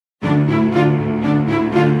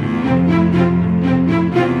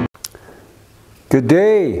Good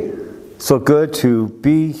day. So good to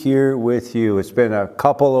be here with you. It's been a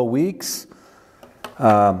couple of weeks.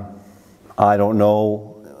 I don't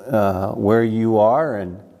know where you are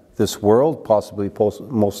in this world, possibly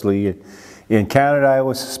mostly in Canada, I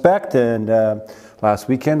would suspect. And last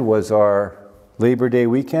weekend was our Labor Day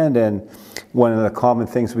weekend. And one of the common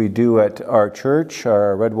things we do at our church,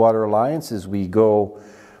 our Redwater Alliance, is we go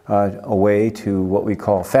away to what we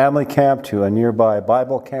call family camp, to a nearby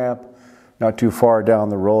Bible camp, not too far down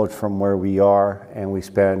the road from where we are, and we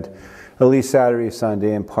spend at least Saturday,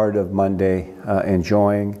 Sunday, and part of Monday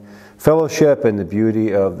enjoying fellowship and the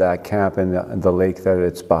beauty of that camp and the lake that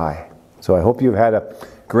it's by. So I hope you've had a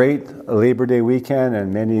great Labor Day weekend,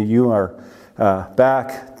 and many of you are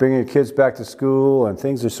back, bringing your kids back to school, and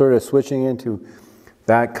things are sort of switching into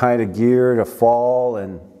that kind of gear to fall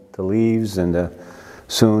and the leaves and the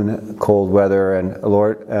soon cold weather. And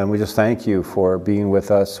Lord, we just thank you for being with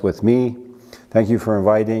us, with me. Thank you for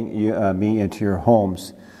inviting me into your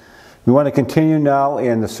homes. We want to continue now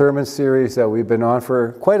in the sermon series that we've been on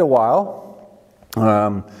for quite a while,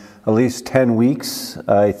 at least 10 weeks,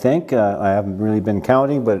 I think. I haven't really been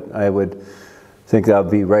counting, but I would think that would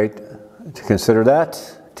be right to consider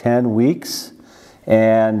that, 10 weeks.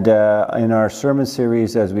 And in our sermon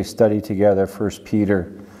series as we study together 1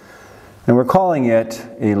 Peter, and we're calling it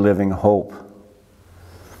A Living Hope.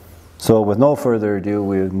 So with no further ado,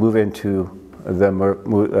 we move into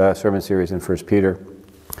the sermon series in 1 Peter.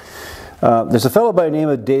 There's a fellow by the name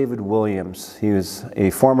of David Williams. He was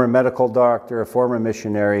a former medical doctor, a former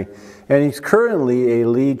missionary, and he's currently a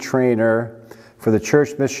lead trainer for the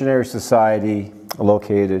Church Missionary Society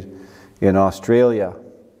located in Australia.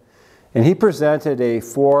 And he presented a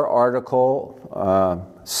 4-article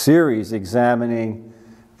series examining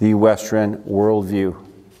the Western worldview.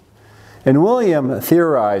 And William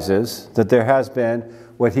theorizes that there has been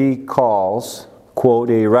what he calls,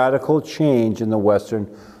 quote, a radical change in the Western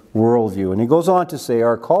worldview. And he goes on to say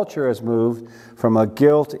our culture has moved from a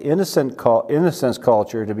guilt-innocence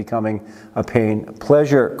culture to becoming a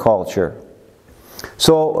pain-pleasure culture.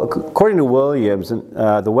 So, according to Williams,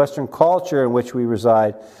 the Western culture in which we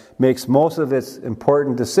reside makes most of its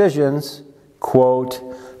important decisions, quote,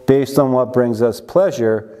 based on what brings us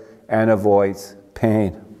pleasure and avoids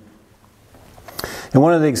pain. And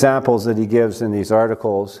one of the examples that he gives in these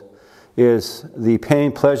articles is the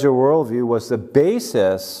pain-pleasure worldview was the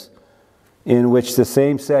basis in which the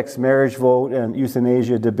same-sex marriage vote and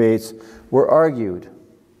euthanasia debates were argued.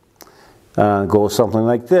 Goes something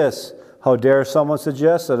like this: how dare someone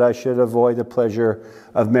suggest that I should avoid the pleasure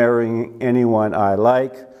of marrying anyone I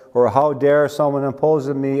like? Or how dare someone impose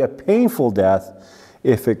on me a painful death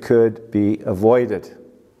if it could be avoided?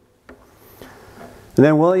 And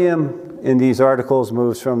then William, in these articles,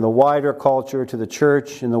 moves from the wider culture to the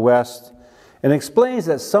church in the West and explains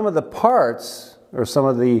that some of the parts, or some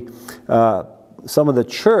of the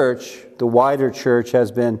church, the wider church,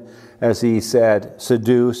 has been, as he said,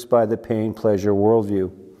 seduced by the pain-pleasure worldview.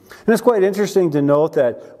 And it's quite interesting to note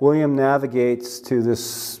that William navigates to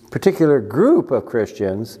this particular group of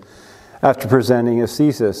Christians after presenting his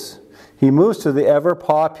thesis. He moves to the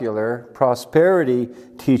ever-popular prosperity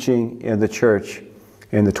teaching in the church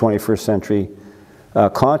in the 21st century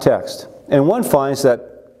context. And one finds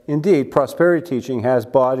that, indeed, prosperity teaching has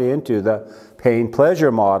bought into the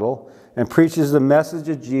pain-pleasure model and preaches the message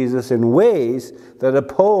of Jesus in ways that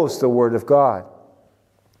oppose the Word of God.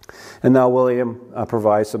 And now William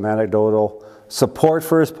provides some anecdotal support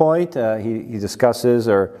for his point. He discusses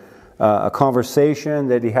a conversation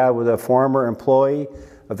that he had with a former employee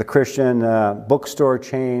of the Christian bookstore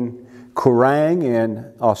chain Koorong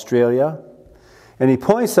in Australia. And he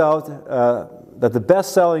points out that the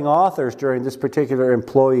best-selling authors during this particular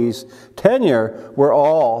employee's tenure were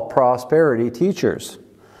all prosperity teachers.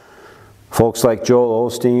 Folks like Joel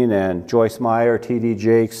Osteen and Joyce Meyer, T.D.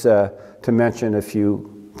 Jakes, to mention a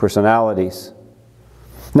few personalities.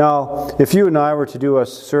 Now, if you and I were to do a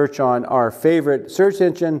search on our favorite search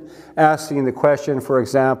engine, asking the question, for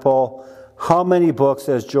example, how many books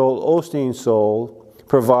has Joel Osteen sold,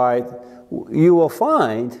 you will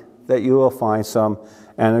find some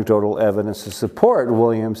anecdotal evidence to support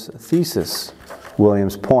William's thesis,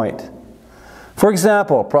 William's point. For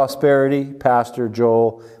example, prosperity pastor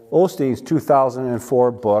Joel Osteen's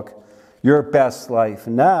 2004 book, Your Best Life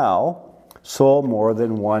Now, sold more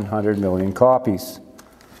than 100 million copies.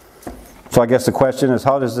 So I guess the question is,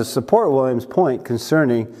 how does this support William's point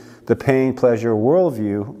concerning the pain-pleasure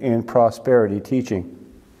worldview in prosperity teaching?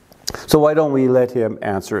 So why don't we let him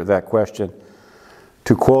answer that question?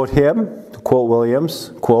 To quote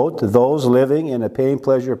Williams, quote, those living in a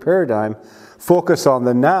pain-pleasure paradigm focus on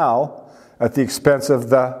the now at the expense of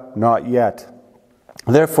the not yet.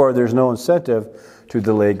 Therefore, there's no incentive to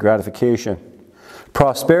delayed gratification.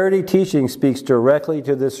 Prosperity teaching speaks directly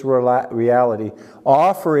to this reality,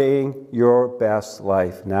 offering your best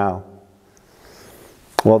life now.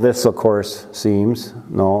 Well, this, of course, seems,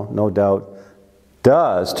 no doubt,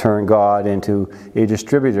 does turn God into a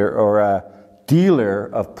distributor or a dealer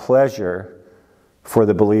of pleasure for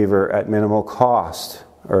the believer at minimal cost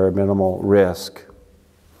or minimal risk.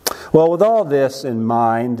 Well, with all this in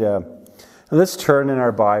mind, let's turn in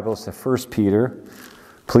our Bibles to 1 Peter.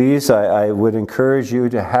 Please, I would encourage you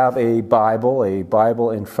to have a Bible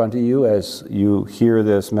in front of you as you hear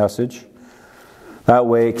this message. That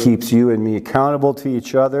way it keeps you and me accountable to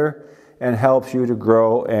each other and helps you to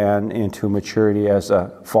grow and into maturity as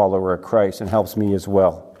a follower of Christ, and helps me as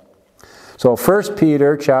well. So 1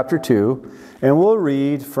 Peter chapter 2, and we'll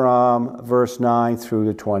read from verse 9 through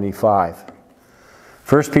to 25.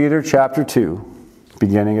 1 Peter chapter 2,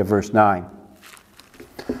 beginning at verse 9.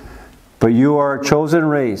 But you are a chosen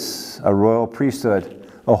race, a royal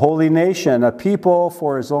priesthood, a holy nation, a people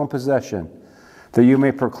for his own possession, that you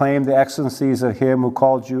may proclaim the excellencies of him who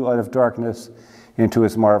called you out of darkness into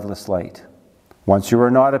his marvelous light. Once you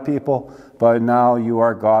were not a people, but now you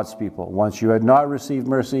are God's people. Once you had not received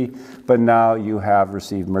mercy, but now you have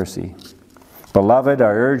received mercy. Beloved, I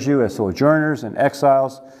urge you as sojourners and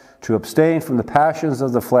exiles to abstain from the passions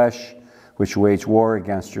of the flesh, which wage war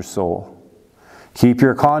against your soul. Keep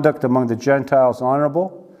your conduct among the Gentiles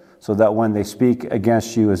honorable, so that when they speak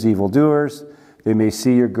against you as evildoers, they may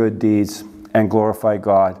see your good deeds and glorify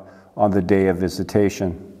God on the day of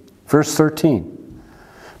visitation. Verse 13.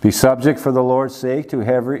 Be subject for the Lord's sake to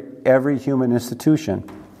every human institution,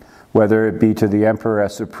 whether it be to the emperor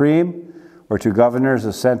as supreme, or to governors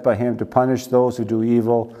as sent by him to punish those who do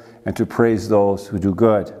evil and to praise those who do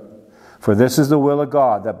good. For this is the will of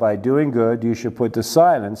God, that by doing good you should put to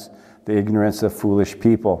silence the ignorance of foolish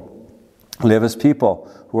people. Live as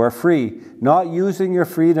people who are free, not using your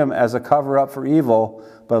freedom as a cover-up for evil,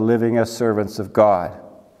 but living as servants of God.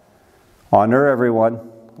 Honor everyone,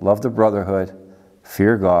 love the brotherhood,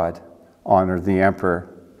 fear God, honor the emperor.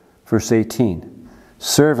 Verse 18.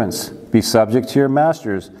 Servants, be subject to your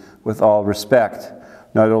masters with all respect,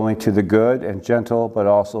 not only to the good and gentle, but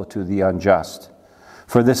also to the unjust.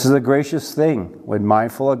 For this is a gracious thing, when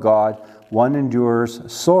mindful of God, one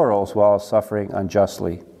endures sorrows while suffering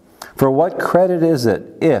unjustly. For what credit is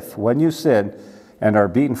it if, when you sin and are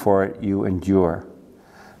beaten for it, you endure?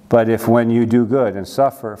 But if when you do good and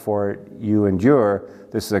suffer for it, you endure,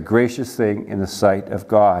 this is a gracious thing in the sight of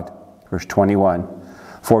God. Verse 21.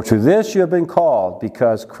 For to this you have been called,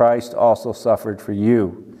 because Christ also suffered for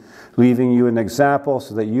you, leaving you an example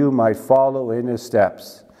so that you might follow in his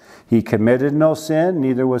steps. He committed no sin,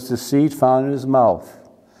 neither was deceit found in his mouth.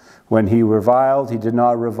 When he reviled, he did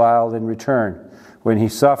not revile in return. When he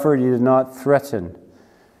suffered, he did not threaten,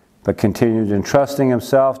 but continued entrusting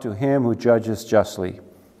himself to him who judges justly.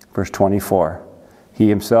 Verse 24. He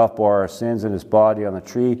himself bore our sins in his body on the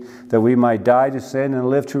tree, that we might die to sin and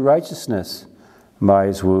live to righteousness. By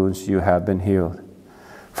his wounds you have been healed.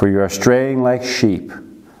 For you are straying like sheep,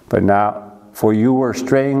 but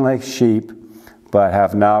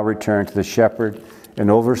have now returned to the shepherd and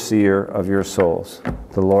overseer of your souls.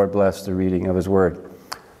 The Lord bless the reading of his word.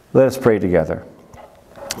 Let us pray together.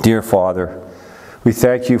 Dear Father, we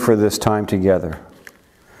thank you for this time together.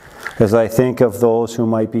 As I think of those who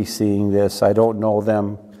might be seeing this, I don't know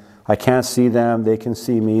them. I can't see them. They can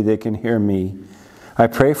see me. They can hear me. I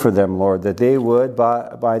pray for them, Lord, that they would,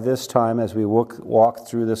 by this time, as we walk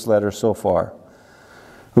through this letter so far,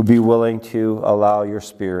 would be willing to allow your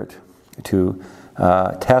Spirit to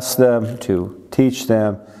test them, to teach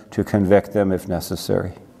them, to convict them if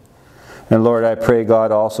necessary. And Lord, I pray,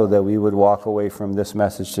 God, also that we would walk away from this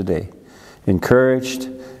message today encouraged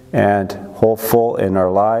and hopeful in our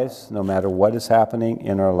lives, no matter what is happening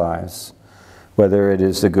in our lives, whether it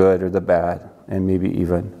is the good or the bad, and maybe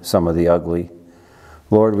even some of the ugly.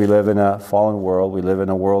 Lord, we live in a fallen world. We live in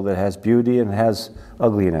a world that has beauty and has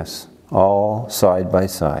ugliness, all side by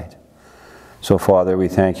side. So, Father, we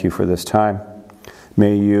thank you for this time.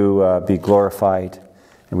 May you be glorified,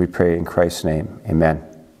 and we pray in Christ's name. Amen.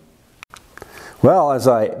 Well, as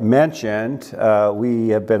I mentioned, we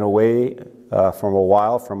have been away from a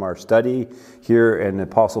while from our study here in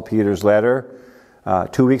Apostle Peter's letter.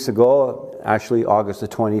 2 weeks ago, actually August the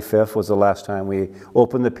 25th, was the last time we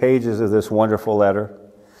opened the pages of this wonderful letter.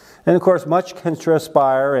 And of course, much can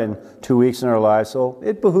transpire in 2 weeks in our lives, so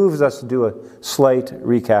it behooves us to do a slight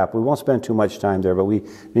recap. We won't spend too much time there, but we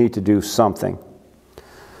need to do something.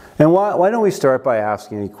 And why don't we start by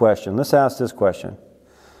asking a question? Let's ask this question.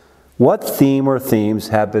 What theme or themes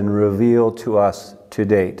have been revealed to us to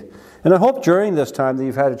date? And I hope during this time that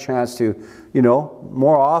you've had a chance to,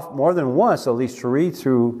 more than once at least, to read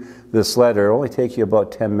through this letter. It'll only take you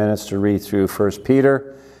about 10 minutes to read through 1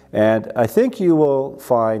 Peter. And I think you will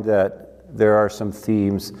find that there are some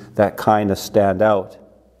themes that kind of stand out.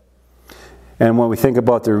 And when we think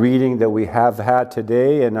about the reading that we have had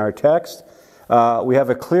today in our text, we have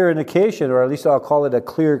a clear indication, or at least I'll call it a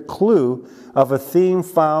clear clue, of a theme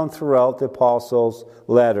found throughout the Apostles'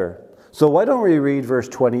 letter. So why don't we read verse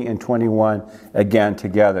 20 and 21 again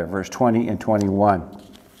together? Verse 20 and 21.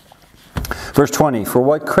 Verse 20, "For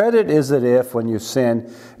what credit is it if, when you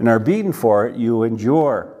sin and are beaten for it, you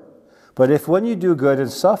endure? But if when you do good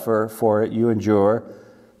and suffer for it, you endure,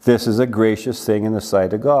 this is a gracious thing in the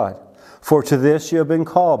sight of God. For to this you have been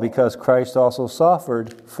called, because Christ also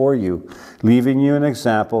suffered for you, leaving you an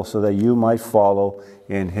example so that you might follow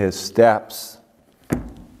in his steps."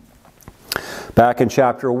 Back in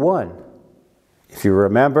chapter 1, if you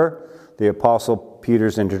remember the Apostle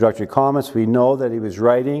Peter's introductory comments, we know that he was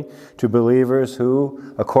writing to believers who,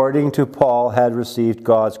 according to Paul, had received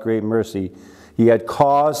God's great mercy. He had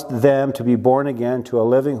caused them to be born again to a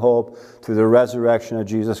living hope through the resurrection of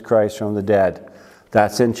Jesus Christ from the dead.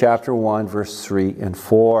 That's in chapter 1, verse 3 and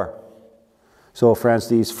 4. So, friends,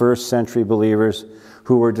 these first century believers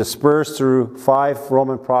who were dispersed through 5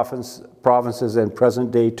 Roman provinces in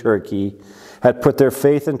present-day Turkey had put their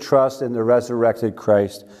faith and trust in the resurrected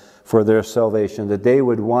Christ for their salvation, that they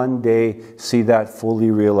would one day see that fully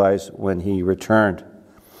realized when he returned.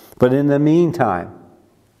 But in the meantime,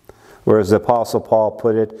 whereas the Apostle Paul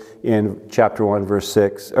put it in chapter 1, verse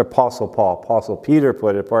 6, or Apostle Peter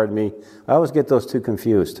put it, pardon me, I always get those two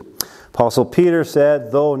confused. Apostle Peter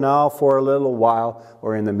said, "Though now for a little while,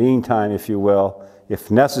 or in the meantime, if you will, if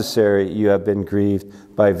necessary, you have been grieved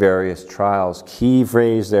by various trials." Key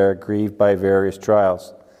phrase there, grieved by various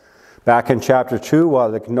trials. Back in chapter 2,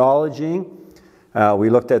 while acknowledging, we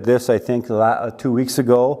looked at this, I think, 2 weeks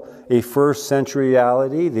ago, a first century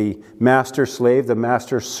reality, the master-slave, the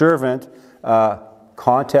master-servant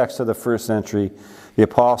context of the first century, the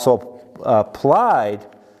apostle applied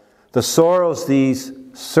the sorrows these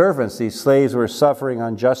servants, these slaves were suffering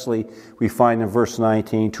unjustly, we find in verse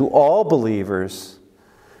 19, to all believers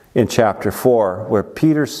in chapter 4, where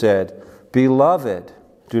Peter said, "Beloved,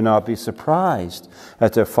 do not be surprised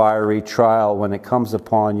at the fiery trial when it comes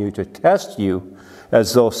upon you to test you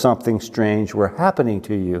as though something strange were happening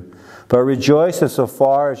to you. But rejoice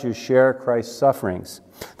insofar as you share Christ's sufferings,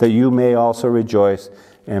 that you may also rejoice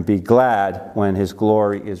and be glad when his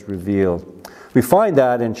glory is revealed." We find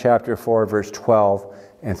that in chapter 4, verse 12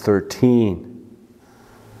 and 13.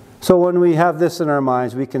 So when we have this in our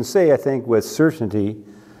minds, we can say, I think, with certainty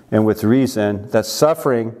and with reason, that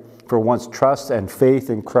suffering for one's trust and faith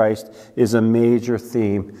in Christ is a major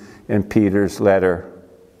theme in Peter's letter.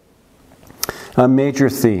 A major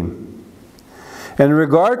theme. In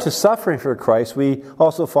regard to suffering for Christ, we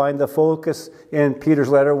also find the focus in Peter's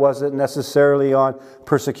letter wasn't necessarily on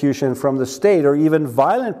persecution from the state or even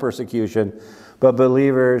violent persecution, but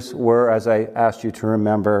believers were, as I asked you to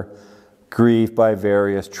remember, grieved by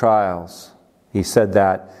various trials. He said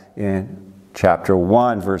that in chapter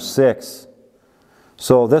 1, verse 6.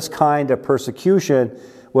 So this kind of persecution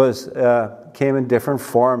came in different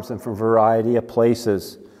forms and from a variety of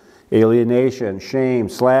places. Alienation, shame,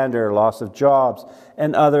 slander, loss of jobs,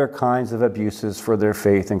 and other kinds of abuses for their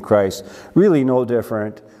faith in Christ. Really no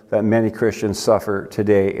different that many Christians suffer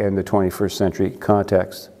today in the 21st century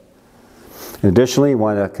context. Additionally, you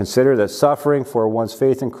want to consider that suffering for one's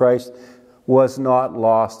faith in Christ was not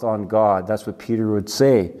lost on God. That's what Peter would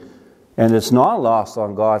say. And it's not lost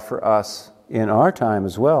on God for us in our time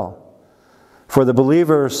as well. For the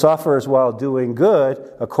believer who suffers while doing good,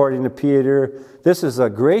 according to Peter, this is a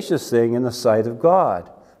gracious thing in the sight of God.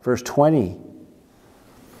 Verse 20.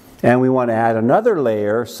 And we want to add another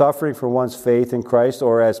layer, suffering for one's faith in Christ,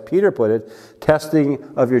 or as Peter put it, testing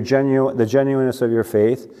of the genuineness of your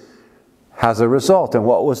faith, has a result. And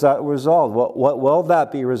what was that result? What will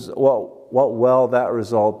that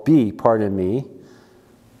result be? Pardon me.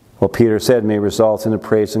 Well, Peter said, may result in the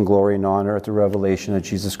praise and glory and honor at the revelation of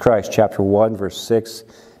Jesus Christ. Chapter 1, verse 6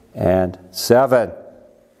 and 7.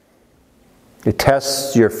 It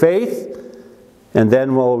tests your faith and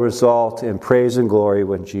then will result in praise and glory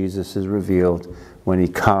when Jesus is revealed, when he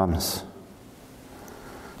comes.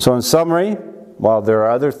 So in summary, while there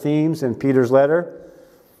are other themes in Peter's letter,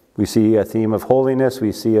 we see a theme of holiness,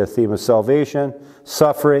 we see a theme of salvation.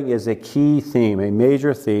 Suffering is a key theme, a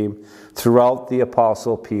major theme throughout the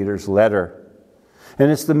Apostle Peter's letter.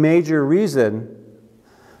 And it's the major reason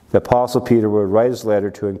the Apostle Peter would write his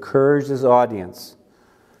letter to encourage his audience,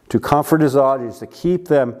 to comfort his audience, to keep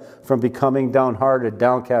them from becoming downhearted,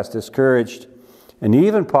 downcast, discouraged, and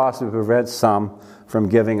even possibly prevent some from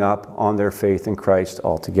giving up on their faith in Christ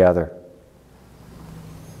altogether.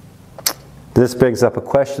 This brings up a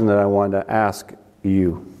question that I want to ask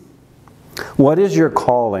you. What is your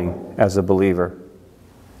calling as a believer?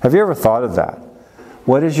 Have you ever thought of that?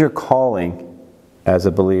 What is your calling as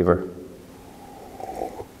a believer?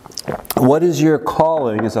 What is your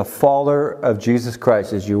calling as a follower of Jesus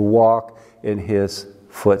Christ as you walk in His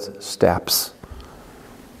footsteps?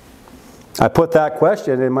 I put that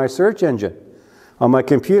question in my search engine on my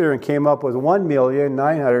computer and came up with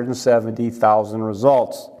 1,970,000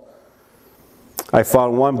 results. I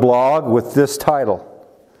found one blog with this title: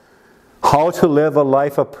 How to Live a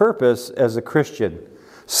Life of Purpose as a Christian.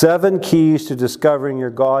 7 Keys to Discovering Your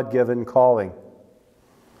God-Given Calling.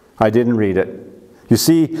 I didn't read it. You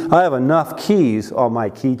see, I have enough keys on my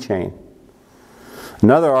keychain.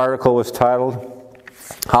 Another article was titled,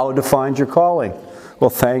 How to Find Your Calling. Well,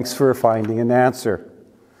 thanks for finding an answer.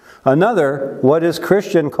 Another, what is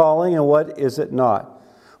Christian calling and what is it not?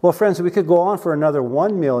 Well, friends, we could go on for another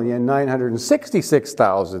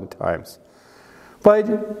 1,966,000 times.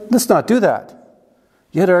 But let's not do that.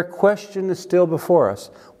 Yet our question is still before us.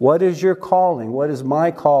 What is your calling? What is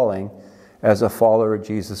my calling as a follower of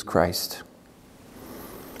Jesus Christ?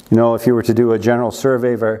 You know, if you were to do a general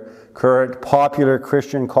survey of our current popular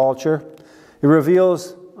Christian culture, it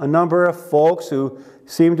reveals a number of folks who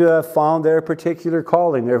seem to have found their particular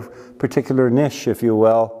calling, their particular niche, if you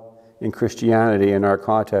will, in Christianity in our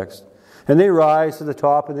context. And they rise to the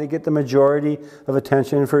top and they get the majority of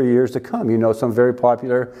attention for years to come. You know, some very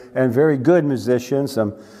popular and very good musicians,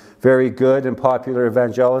 some very good and popular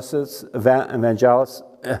evangelists,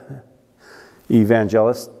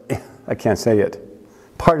 I can't say it.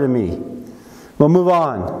 Pardon me. We'll move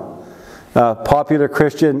on. Popular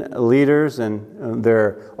Christian leaders and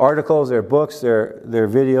their articles, their books, their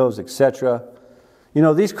videos, etc. You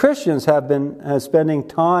know, these Christians have been spending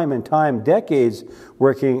decades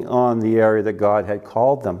working on the area that God had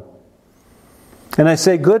called them. And I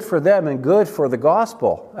say good for them and good for the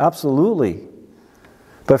gospel. Absolutely.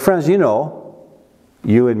 But friends, you know,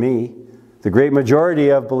 you and me, the great majority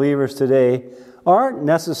of believers today aren't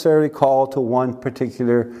necessarily called to one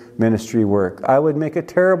particular ministry work. I would make a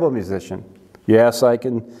terrible musician. Yes, I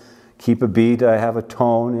can keep a beat. I have a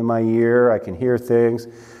tone in my ear. I can hear things.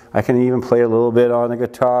 I can even play a little bit on the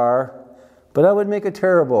guitar. But I would make a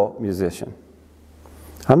terrible musician.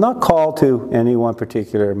 I'm not called to any one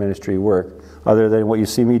particular ministry work, other than what you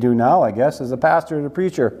see me do now, I guess, as a pastor and a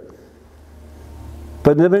preacher.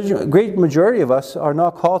 But the great majority of us are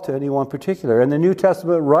not called to any one particular. And the New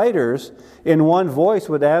Testament writers, in one voice,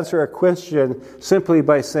 would answer a question simply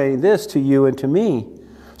by saying this to you and to me: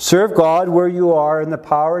 serve God where you are in the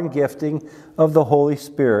power and gifting of the Holy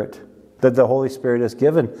Spirit that the Holy Spirit has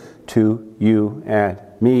given to you and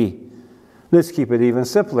me. Let's keep it even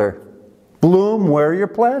simpler. Bloom where you're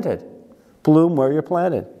planted. Bloom where you're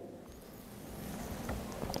planted.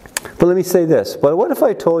 But let me say this. But what if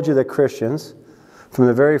I told you that Christians, from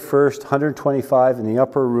the very first 125 in the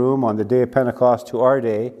upper room on the day of Pentecost to our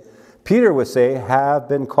day, Peter would say, have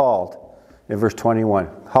been called. In verse 21.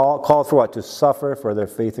 Called for what? To suffer for their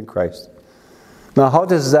faith in Christ. Now, how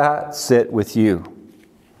does that sit with you?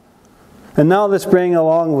 And now let's bring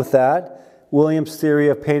along with that William's theory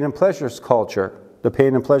of pain and pleasure culture, the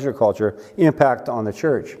pain and pleasure culture impact on the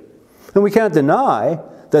church. And we can't deny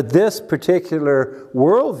that this particular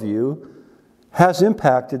worldview has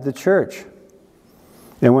impacted the church.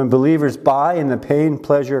 And when believers buy in the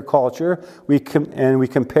pain-pleasure culture, we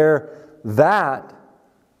compare that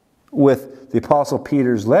with the Apostle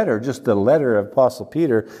Peter's letter, just the letter of Apostle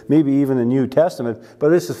Peter, maybe even the New Testament, but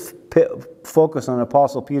this is focused on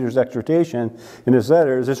Apostle Peter's exhortation in his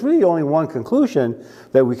letters. There's really only one conclusion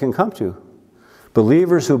that we can come to.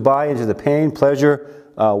 Believers who buy into the pain-pleasure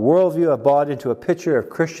worldview have bought into a picture of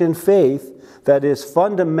Christian faith that is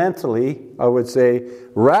fundamentally, I would say,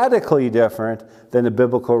 radically different than the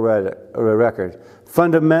biblical record.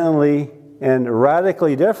 Fundamentally and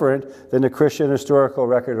radically different than the Christian historical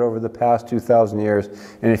record over the past 2,000 years.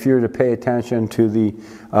 And if you were to pay attention to the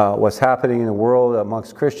what's happening in the world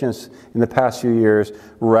amongst Christians in the past few years,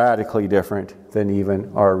 radically different than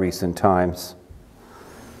even our recent times.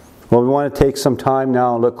 Well, we want to take some time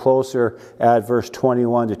now and look closer at verse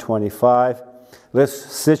 21 to 25. Let's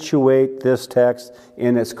situate this text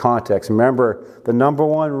in its context. Remember, the number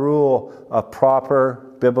one rule of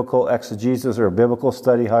proper biblical exegesis or biblical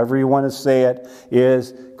study, however you want to say it,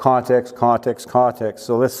 is context, context, context.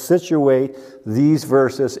 So let's situate these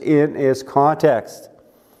verses in its context.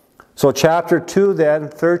 So chapter 2 then,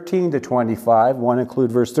 13 to 25, want to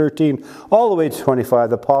include verse 13 all the way to 25,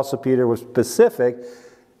 the Apostle Peter was specific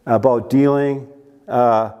about dealing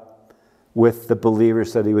with the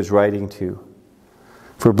believers that he was writing to.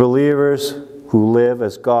 For believers who live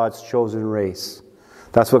as God's chosen race.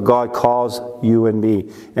 That's what God calls you and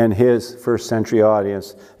me and his first century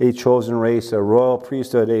audience. A chosen race, a royal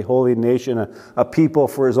priesthood, a holy nation, a people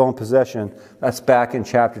for his own possession. That's back in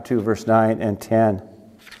chapter 2, verse 9 and 10.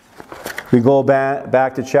 We go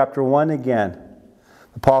back to chapter 1 again.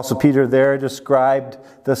 The Apostle Peter there described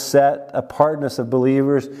the set apartness of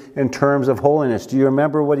believers in terms of holiness. Do you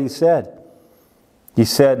remember what he said? He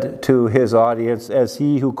said to his audience, as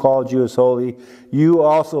he who called you is holy, you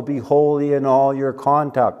also be holy in all your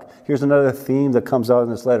conduct. Here's another theme that comes out in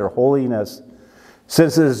this letter, holiness.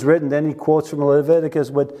 Since it is written, then he quotes from Leviticus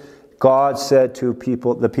what God said to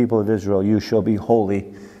the people of Israel, you shall be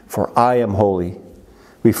holy, for I am holy.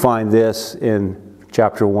 We find this in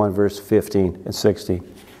chapter 1, verse 15 and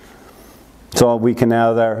 16. So we can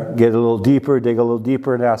now there get a little deeper, dig a little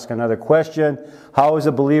deeper and ask another question. How is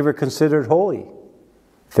a believer considered holy?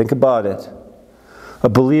 Think about it. A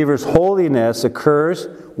believer's holiness occurs,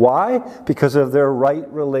 why? Because of their right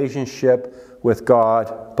relationship with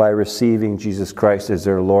God by receiving Jesus Christ as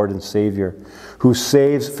their Lord and Savior, who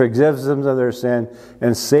forgives them of their sin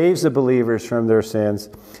and saves the believers from their sins,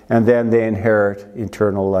 and then they inherit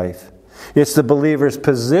eternal life. It's the believer's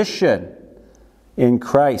position in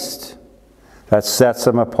Christ that sets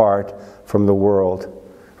them apart from the world.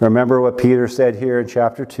 Remember what Peter said here in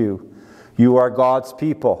chapter 2. You are God's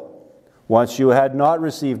people. Once you had not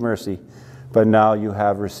received mercy, but now you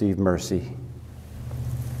have received mercy.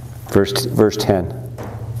 Verse 10.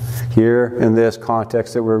 Here in this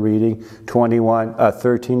context that we're reading,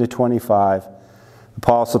 13 to 25,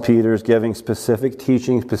 Apostle Peter is giving specific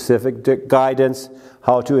teaching, specific guidance,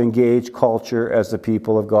 how to engage culture as the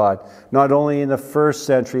people of God. Not only in the first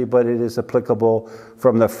century, but it is applicable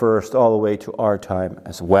from the first all the way to our time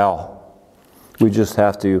as well. We just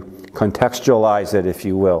have to contextualize it, if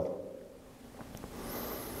you will.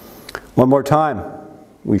 One more time,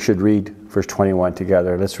 we should read verse 21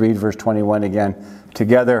 together. Let's read verse 21 again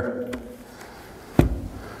together.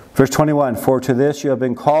 Verse 21, for to this you have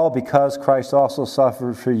been called, because Christ also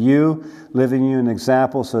suffered for you, leaving you an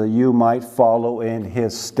example so that you might follow in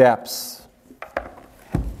his steps.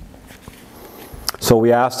 So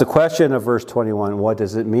we ask the question of verse 21, what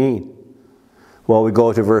does it mean? Well, we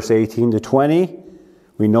go to verse 18 to 20.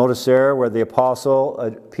 We notice there where the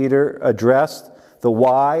Apostle Peter addressed the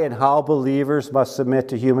why and how believers must submit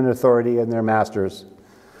to human authority and their masters.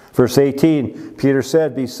 Verse 18, Peter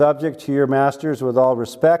said, be subject to your masters with all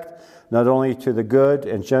respect, not only to the good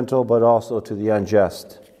and gentle, but also to the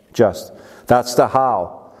unjust. That's the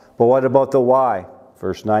how. But what about the why?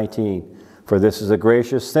 Verse 19, for this is a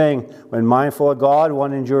gracious thing. When mindful of God,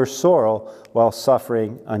 one endures sorrow while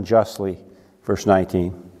suffering unjustly. Verse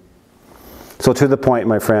 19. So to the point,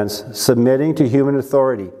 my friends, submitting to human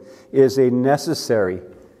authority is a necessary,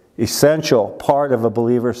 essential part of a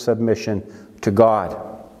believer's submission to God.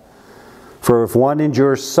 For if one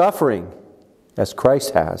endures suffering, as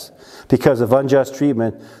Christ has, because of unjust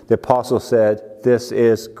treatment, the apostle said, this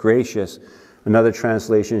is gracious. Another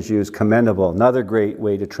translation is used, commendable. Another great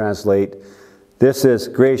way to translate, this is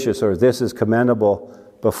gracious, or this is commendable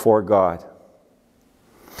before God.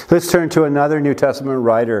 Let's turn to another New Testament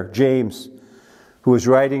writer, James, who was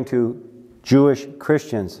writing to Jewish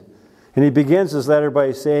Christians. And he begins his letter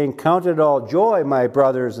by saying, count it all joy, my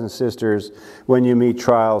brothers and sisters, when you meet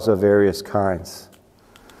trials of various kinds.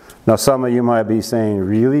 Now some of you might be saying,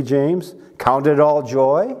 really, James? Count it all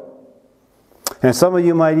joy? And some of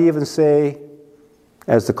you might even say,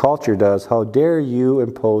 as the culture does, how dare you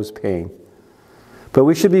impose pain? But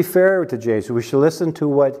we should be fair to James. We should listen to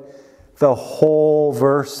what the whole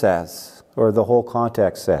verse says, or the whole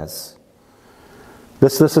context says.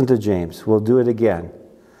 Let's listen to James. We'll do it again.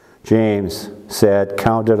 James said,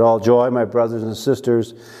 count it all joy, my brothers and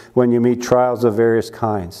sisters, when you meet trials of various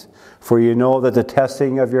kinds. For you know that the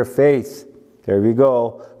testing of your faith, there we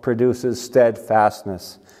go, produces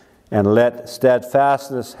steadfastness. And let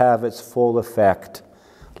steadfastness have its full effect,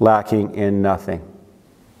 lacking in nothing.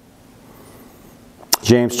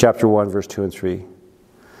 James chapter 1, verse 2 and 3.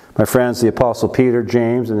 My friends, the Apostle Peter,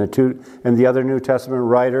 James, and the other New Testament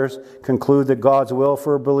writers conclude that God's will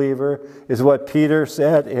for a believer is what Peter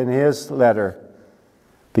said in his letter.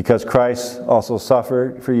 Because Christ also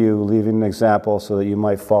suffered for you, leaving an example so that you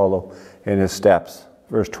might follow in his steps.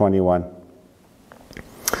 verse 21.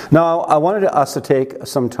 Now, I wanted us to take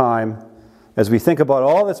some time, as we think about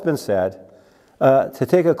all that's been said, to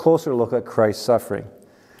take a closer look at Christ's suffering.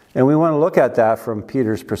 And we want to look at that from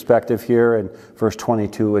Peter's perspective here in verse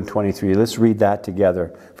 22 and 23. Let's read that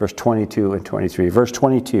together, verse 22 and 23. Verse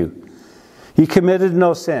 22, he committed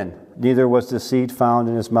no sin, neither was deceit found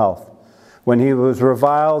in his mouth. When he was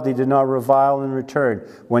reviled, he did not revile in return.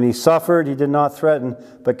 When he suffered, he did not threaten,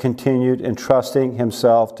 but continued entrusting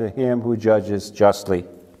himself to him who judges justly.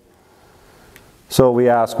 So we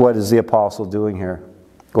ask, what is the apostle doing here?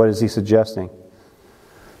 What is he suggesting?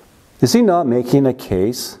 Is he not making a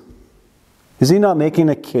case? Is he not making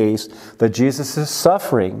a case that Jesus'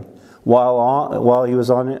 suffering while he was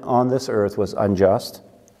on this earth was unjust?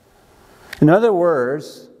 In other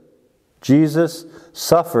words, Jesus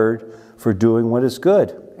suffered for doing what is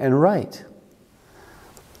good and right.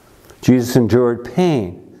 Jesus endured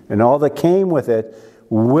pain and all that came with it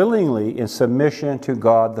willingly in submission to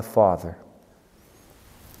God the Father.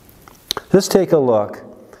 Let's take a look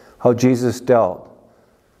how Jesus dealt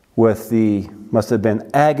with the, must have been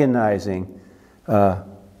agonizing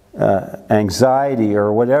anxiety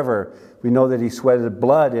or whatever. We know that he sweated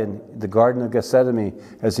blood in the Garden of Gethsemane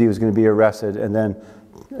as he was going to be arrested and then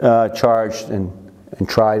charged and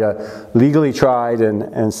legally tried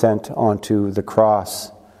and sent onto the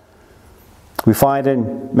cross. We find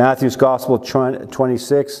in Matthew's Gospel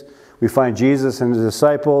 26, we find Jesus and the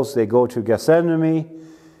disciples, they go to Gethsemane,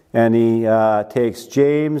 and he takes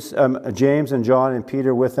James and John and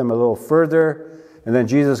Peter with him a little further, and then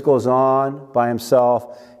Jesus goes on by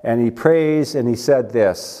himself, and he prays, and he said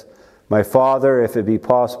this, "My Father, if it be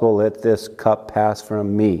possible, let this cup pass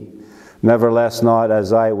from me. Nevertheless, not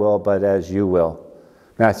as I will, but as you will."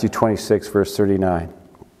 Matthew 26, verse 39.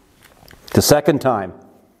 The second time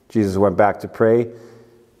Jesus went back to pray,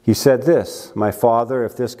 he said this, "My Father,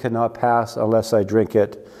 if this cannot pass unless I drink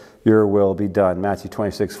it, your will be done." Matthew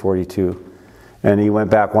 26, 42. And he went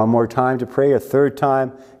back one more time to pray, a third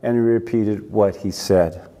time, and he repeated what he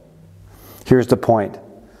said. Here's the point.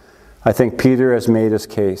 I think Peter has made his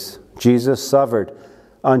case. Jesus suffered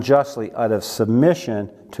unjustly out of submission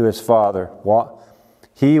to his Father.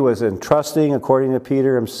 He was entrusting, according to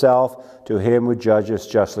Peter himself, to him who judges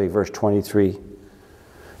justly, verse 23.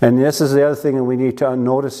 And this is the other thing that we need to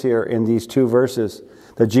notice here in these two verses,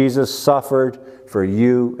 that Jesus suffered for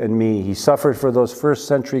you and me. He suffered for those first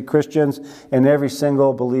century Christians and every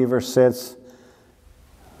single believer since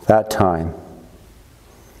that time.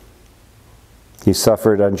 He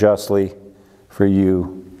suffered unjustly for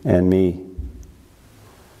you and me.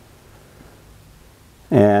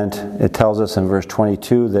 And it tells us in verse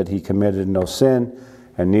 22 that he committed no sin,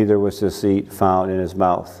 and neither was deceit found in his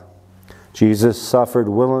mouth. Jesus suffered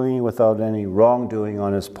willingly without any wrongdoing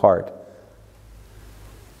on his part.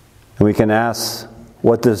 And we can ask,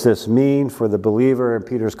 what does this mean for the believer in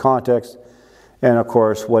Peter's context? And of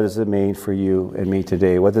course, what does it mean for you and me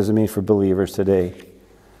today? What does it mean for believers today?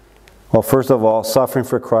 Well, first of all, suffering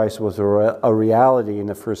for Christ was a reality in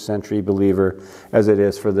the first century believer as it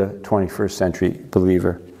is for the 21st century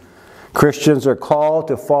believer. Christians are called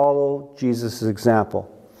to follow Jesus'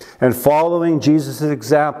 example. And following Jesus'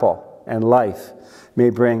 example and life may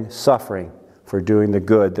bring suffering for doing the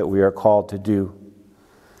good that we are called to do.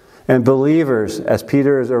 And believers, as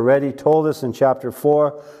Peter has already told us in chapter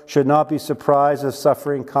 4, should not be surprised if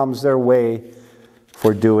suffering comes their way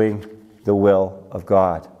for doing the will of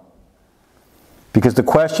God. Because the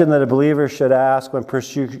question that a believer should ask when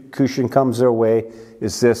persecution comes their way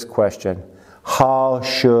is this question: how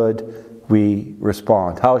should we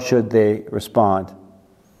respond? How should they respond?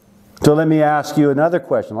 So let me ask you another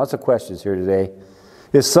question. Lots of questions here today.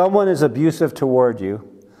 If someone is abusive toward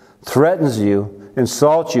you, threatens you,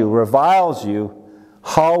 insults you, reviles you,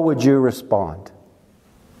 how would you respond?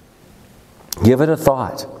 Give it a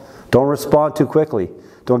thought. Don't respond too quickly.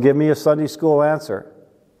 Don't give me a Sunday school answer.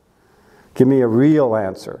 Give me a real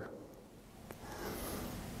answer.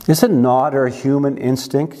 Is it not our human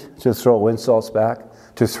instinct to throw insults back,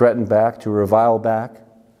 to threaten back, to revile back?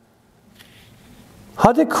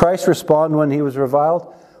 How did Christ respond when he was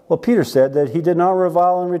reviled? Well, Peter said that he did not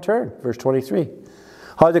revile in return, verse 23.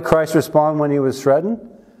 How did Christ respond when he was threatened?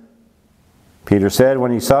 Peter said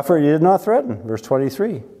when he suffered, he did not threaten, verse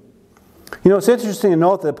 23. You know, it's interesting to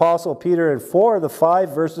note that Apostle Peter in 4 of the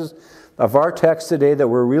 5 verses of our text today that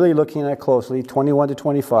we're really looking at closely, 21 to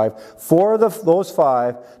 25, 4 of those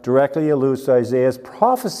 5 directly alludes to Isaiah's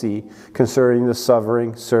prophecy concerning the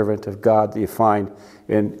suffering servant of God that you find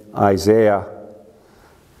in Isaiah.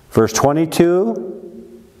 Verse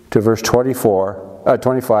 22 to verse 24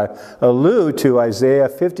 25 allude to Isaiah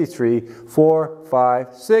 53, 4,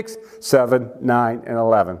 5, 6, 7, 9, and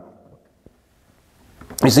 11.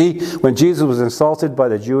 You see, when Jesus was insulted by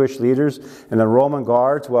the Jewish leaders and the Roman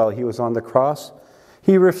guards while he was on the cross,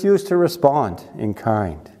 he refused to respond in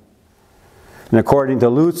kind. And according to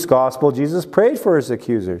Luke's gospel, Jesus prayed for his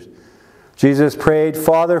accusers. Jesus prayed,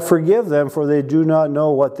 "Father, forgive them, for they do not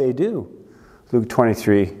know what they do." Luke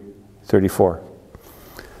 23, 34.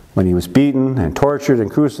 When he was beaten and tortured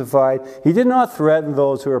and crucified, he did not threaten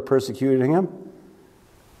those who were persecuting him.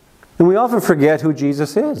 And we often forget who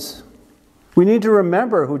Jesus is. We need to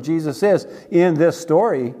remember who Jesus is in this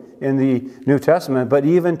story in the New Testament, but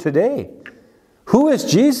even today. Who is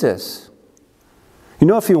Jesus? You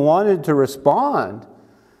know, if he wanted to respond,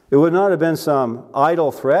 it would not have been some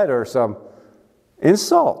idle threat or some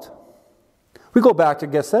insult. We go back to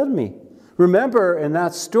Gethsemane. Remember, in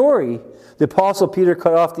that story, the Apostle Peter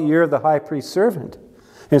cut off the ear of the high priest's servant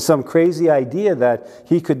in some crazy idea that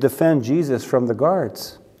he could defend Jesus from the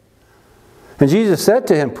guards. And Jesus said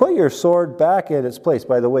to him, "Put your sword back in its place."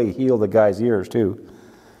 By the way, he healed the guy's ears too.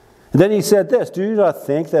 And then he said this, "Do you not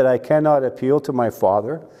think that I cannot appeal to my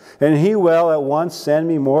Father, and he will at once send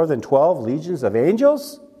me more than 12 legions of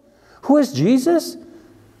angels?" Who is Jesus?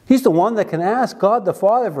 He's the one that can ask God the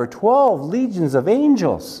Father for 12 legions of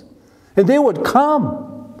angels. And they would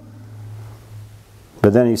come.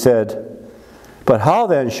 But then he said, "But how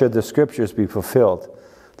then should the Scriptures be fulfilled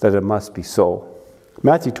that it must be so?"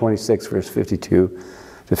 Matthew 26, verse 52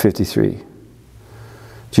 to 53.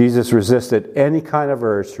 Jesus resisted any kind of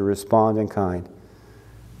urge to respond in kind,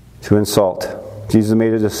 to insult. Jesus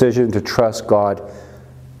made a decision to trust God,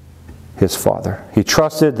 his Father. He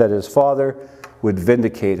trusted that his Father would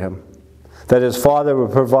vindicate him, that his Father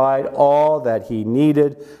would provide all that he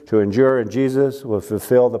needed to endure, and Jesus would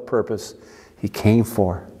fulfill the purpose he came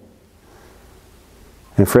for.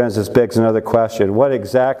 And friends, this begs another question. What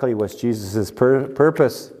exactly was Jesus'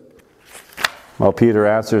 purpose? Well, Peter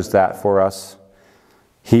answers that for us.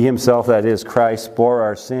 He himself, that is Christ, bore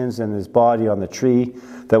our sins in his body on the tree,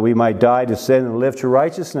 that we might die to sin and live to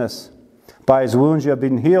righteousness. By his wounds you have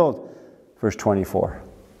been healed. Verse 24.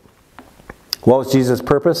 What was Jesus'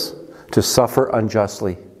 purpose? To suffer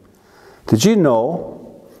unjustly. Did you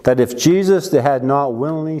know that if Jesus had not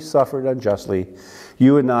willingly suffered unjustly,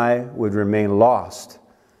 you and I would remain lost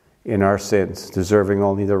in our sins, deserving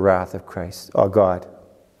only the wrath of Christ, our God.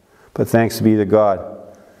 But thanks be to God.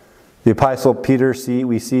 The Apostle Peter,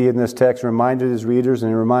 we see in this text, reminded his readers,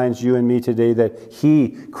 and reminds you and me today, that he,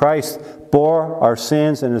 Christ, bore our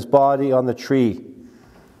sins in his body on the tree.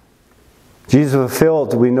 Jesus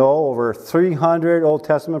fulfilled, we know, over 300 Old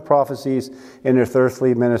Testament prophecies in his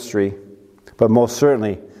earthly ministry. But most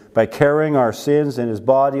certainly, by carrying our sins in his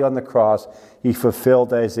body on the cross, he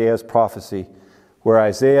fulfilled Isaiah's prophecy, where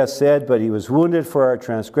Isaiah said, "But he was wounded for our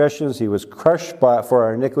transgressions, he was crushed for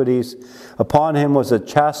our iniquities. Upon him was a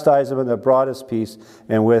chastisement that brought us peace,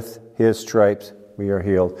 and with his stripes we are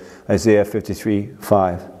healed." Isaiah 53,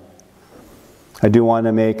 5. I do want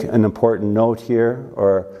to make an important note here,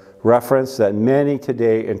 or reference, that many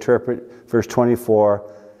today interpret verse 24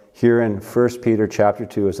 here in 1 Peter chapter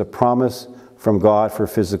 2 as a promise from God for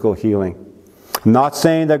physical healing. I'm not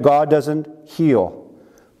saying that God doesn't heal,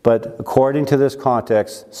 but according to this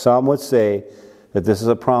context, some would say that this is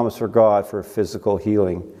a promise for God for physical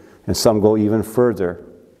healing, and some go even further.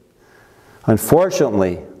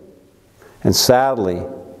 Unfortunately, and sadly,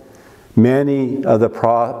 many of the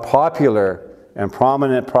popular and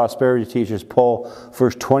prominent prosperity teachers pull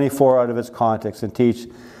verse 24 out of its context and teach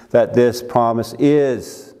that this promise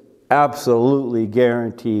is absolutely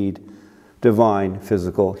guaranteed divine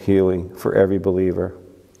physical healing for every believer.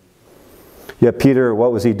 Yet Peter,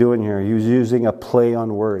 what was he doing here? He was using a play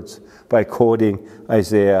on words by quoting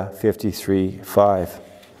Isaiah 53, 5.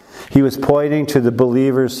 He was pointing to the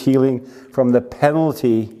believer's healing from the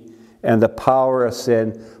penalty and the power of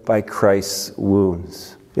sin by Christ's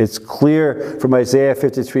wounds. It's clear from Isaiah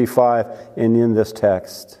 53, 5 and in this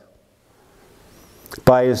text.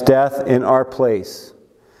 By his death in our place,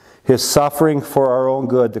 his suffering for our own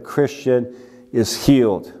good, the Christian is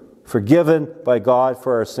healed, forgiven by God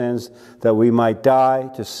for our sins, that we might die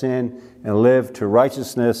to sin and live to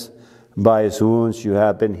righteousness. By his wounds you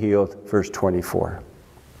have been healed. Verse 24.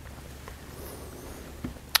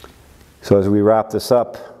 So as we wrap this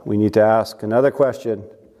up, we need to ask another question.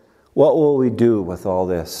 What will we do with all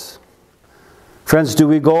this? Friends, do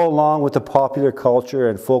we go along with the popular culture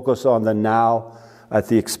and focus on the now at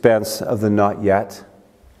the expense of the not yet?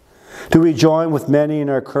 Do we join with many in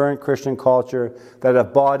our current Christian culture that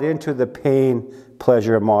have bought into the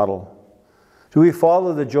pain-pleasure model? Do we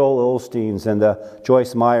follow the Joel Osteens and the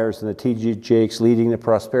Joyce Meyers and the T.D. Jakes leading the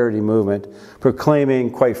prosperity movement, proclaiming,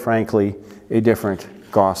 quite frankly, a different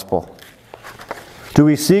gospel? Do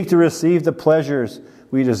we seek to receive the pleasures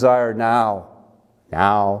we desire now?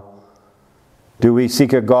 Do we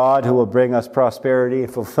seek a God who will bring us prosperity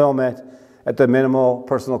and fulfillment at the minimal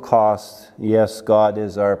personal cost? Yes, God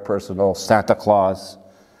is our personal Santa Claus.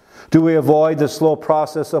 Do we avoid the slow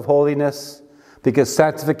process of holiness? Because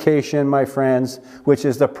sanctification, my friends, which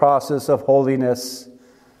is the process of holiness,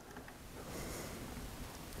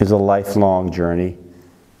 is a lifelong journey.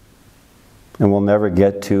 And we'll never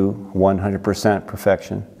get to 100%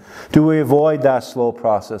 perfection. Do we avoid that slow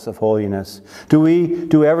process of holiness? Do we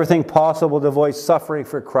do everything possible to avoid suffering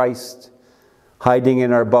for Christ, hiding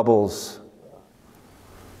in our bubbles?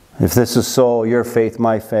 If this is so, your faith,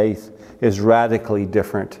 my faith, is radically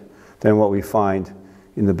different than what we find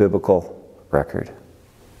in the biblical record.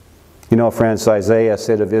 You know, friends, Isaiah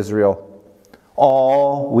said of Israel,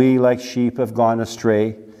 all we like sheep have gone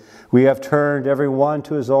astray. We have turned every one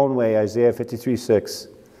to his own way, Isaiah 53:6.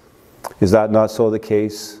 Is that not so the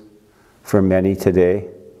case for many today?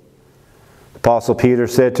 Apostle Peter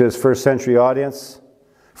said to his first century audience,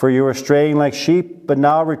 for you were straying like sheep, but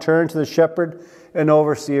now return to the shepherd and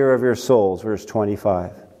overseer of your souls, verse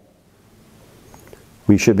 25.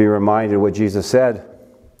 We should be reminded what Jesus said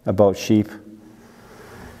about sheep.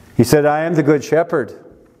 He said, I am the good shepherd.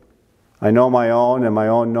 I know my own, and my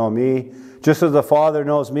own know me. Just as the Father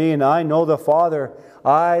knows me, and I know the Father,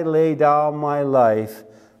 I lay down my life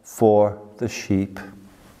for the sheep.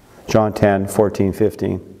 John 10, 14,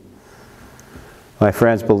 15. My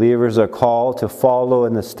friends, believers are called to follow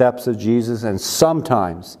in the steps of Jesus, and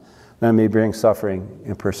sometimes that may bring suffering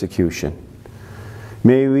and persecution.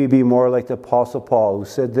 May we be more like the Apostle Paul, who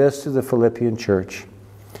said this to the Philippian church.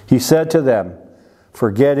 He said to them,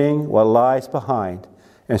 forgetting what lies behind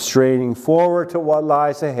and straining forward to what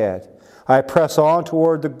lies ahead, I press on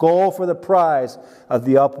toward the goal for the prize of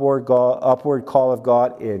the upward call of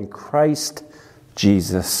God in Christ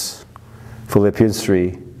Jesus. Philippians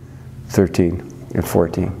 3, 13 and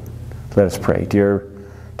 14. Let us pray.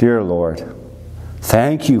 Dear Lord,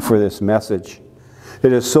 thank you for this message.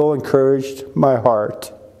 It has so encouraged my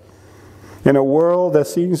heart. In a world that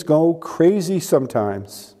seems to go crazy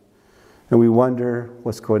sometimes, and we wonder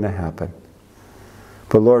what's going to happen.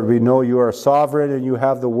 But Lord, we know you are sovereign and you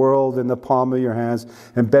have the world in the palm of your hands,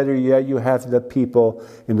 and better yet, you have the people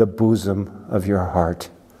in the bosom of your heart.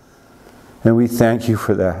 And we thank you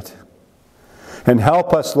for that. And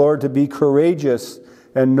help us, Lord, to be courageous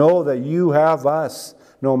and know that you have us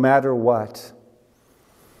no matter what.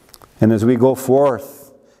 And as we go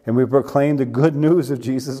forth and we proclaim the good news of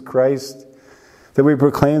Jesus Christ, that we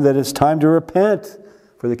proclaim that it's time to repent,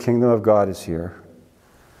 for the kingdom of God is here.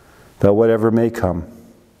 That whatever may come,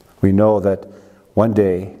 we know that one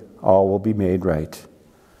day all will be made right.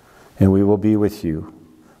 And we will be with you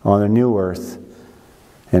on a new earth,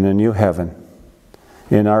 in a new heaven,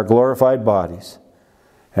 in our glorified bodies.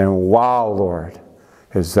 And wow, Lord,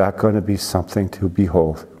 is that going to be something to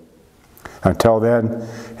behold. Until then,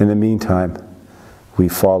 in the meantime, we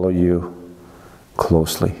follow you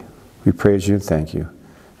closely. We praise you and thank you.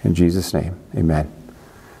 In Jesus' name, amen.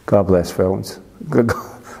 God bless, friends.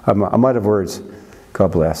 I'm out of words.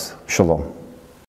 God bless. Shalom.